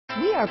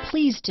We are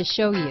pleased to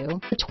show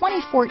you the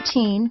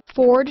 2014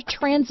 Ford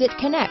Transit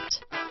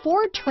Connect.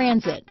 Ford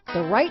Transit,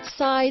 the right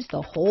size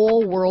the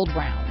whole world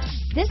round.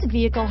 This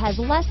vehicle has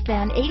less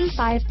than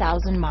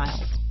 85,000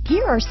 miles.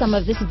 Here are some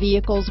of this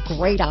vehicle's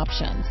great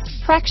options: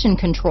 traction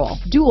control,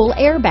 dual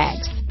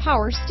airbags,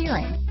 power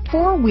steering,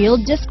 four-wheel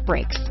disc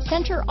brakes,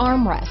 center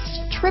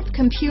armrest, trip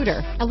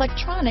computer,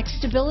 electronic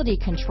stability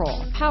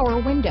control,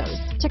 power windows,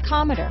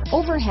 tachometer,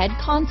 overhead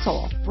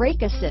console,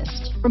 brake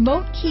assist,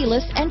 remote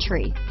keyless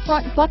entry,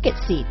 front bucket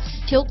seats,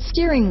 tilt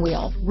steering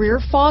wheel, rear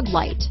fog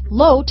light,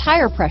 low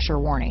tire pressure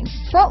warning,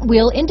 front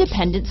wheel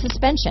independent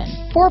suspension,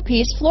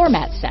 4-piece floor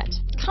mat set.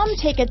 Come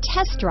take a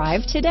test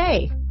drive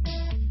today.